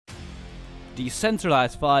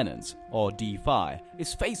Decentralized finance, or DeFi,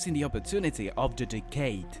 is facing the opportunity of the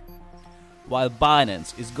decade. While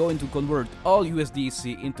Binance is going to convert all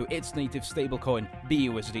USDC into its native stablecoin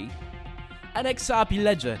BUSD, and XRP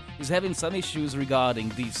Ledger is having some issues regarding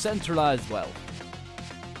decentralized wealth.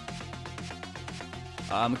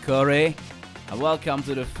 I'm Corey, and welcome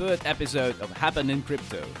to the third episode of Happen in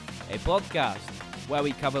Crypto, a podcast where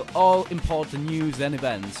we cover all important news and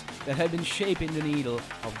events that have been shaping the needle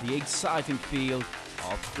of the exciting field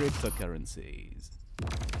of cryptocurrencies.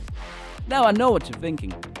 Now I know what you're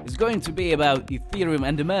thinking. It's going to be about Ethereum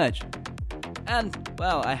and the merge. And,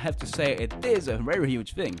 well, I have to say it is a very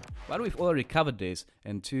huge thing, but we've already covered this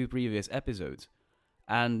in 2 previous episodes.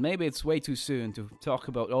 And maybe it's way too soon to talk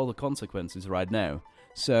about all the consequences right now.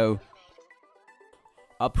 So,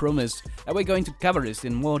 I promise that we're going to cover this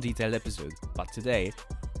in more detailed episodes, but today,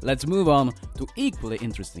 let's move on to equally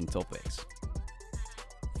interesting topics.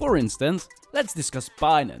 For instance, let's discuss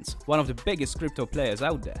Binance, one of the biggest crypto players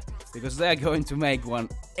out there, because they're going to make one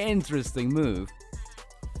interesting move.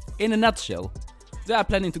 In a nutshell, they are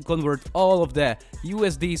planning to convert all of their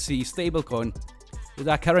USDC stablecoin that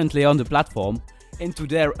are currently on the platform into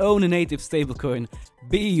their own native stablecoin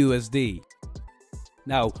BUSD.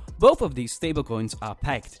 Now, both of these stablecoins are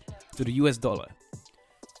pegged to the US dollar.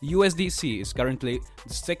 USDC is currently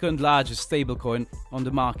the second largest stablecoin on the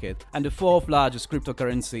market and the fourth largest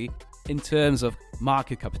cryptocurrency in terms of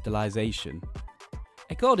market capitalization.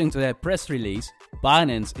 According to their press release,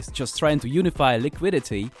 Binance is just trying to unify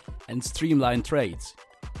liquidity and streamline trades.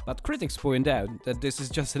 But critics point out that this is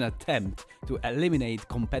just an attempt to eliminate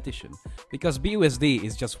competition, because BUSD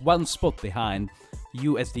is just one spot behind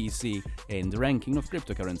USDC in the ranking of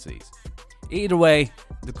cryptocurrencies. Either way,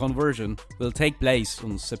 the conversion will take place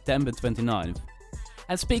on September 29th.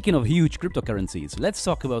 And speaking of huge cryptocurrencies, let's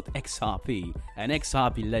talk about XRP and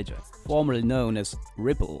XRP Ledger, formerly known as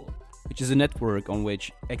Ripple, which is a network on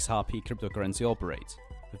which XRP cryptocurrency operates.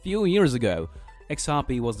 A few years ago,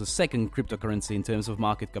 XRP was the second cryptocurrency in terms of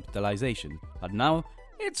market capitalization, but now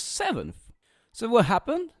it's 7th. So what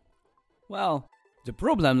happened? Well, the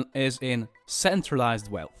problem is in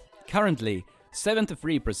centralized wealth. Currently,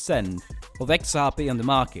 73% of XRP on the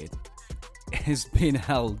market is being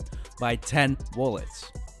held by 10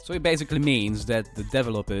 wallets. So it basically means that the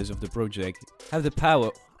developers of the project have the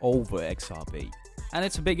power over XRP. And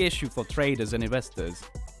it's a big issue for traders and investors,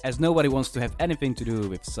 as nobody wants to have anything to do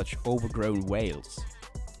with such overgrown whales.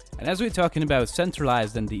 And as we're talking about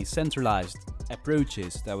centralized and decentralized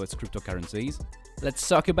approaches towards cryptocurrencies, let's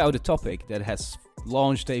talk about a topic that has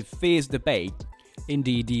launched a fierce debate in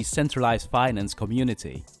the decentralized finance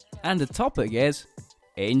community. And the topic is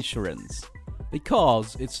insurance.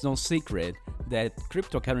 Because it's no secret that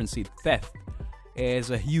cryptocurrency theft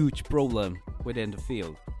is a huge problem within the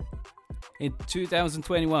field. In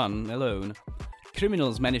 2021 alone,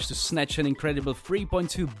 criminals managed to snatch an incredible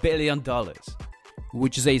 $3.2 billion,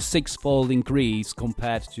 which is a 6-fold increase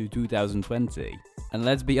compared to 2020. And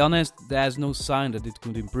let's be honest, there's no sign that it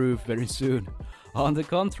could improve very soon. On the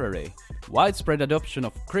contrary, widespread adoption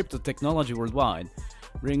of crypto technology worldwide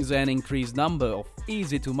brings an increased number of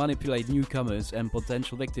easy-to-manipulate newcomers and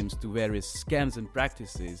potential victims to various scams and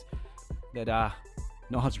practices that are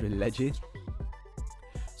not really legit.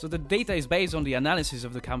 So the data is based on the analysis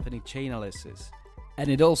of the company Chainalysis, and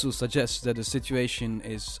it also suggests that the situation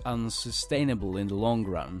is unsustainable in the long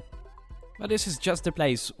run. But this is just a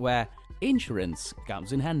place where insurance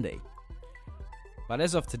comes in handy. But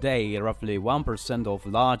as of today, roughly 1% of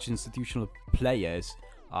large institutional players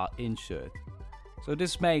are insured. So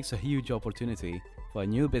this makes a huge opportunity for a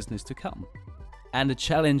new business to come. And the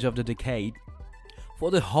challenge of the decade for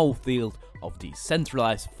the whole field of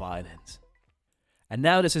decentralized finance. And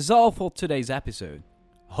now this is all for today's episode.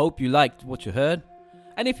 Hope you liked what you heard.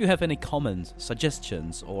 And if you have any comments,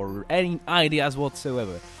 suggestions, or any ideas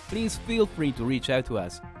whatsoever, please feel free to reach out to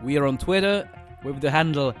us. We are on Twitter with the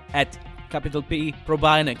handle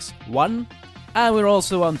 @ProBinex1, and we're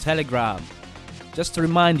also on Telegram. Just to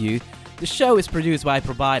remind you, the show is produced by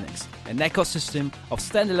ProBinex, an ecosystem of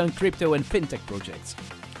standalone crypto and fintech projects,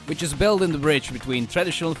 which is building the bridge between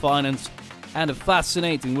traditional finance and the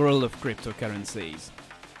fascinating world of cryptocurrencies.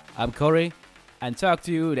 I'm Corey, and talk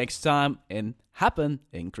to you next time in Happen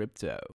in Crypto.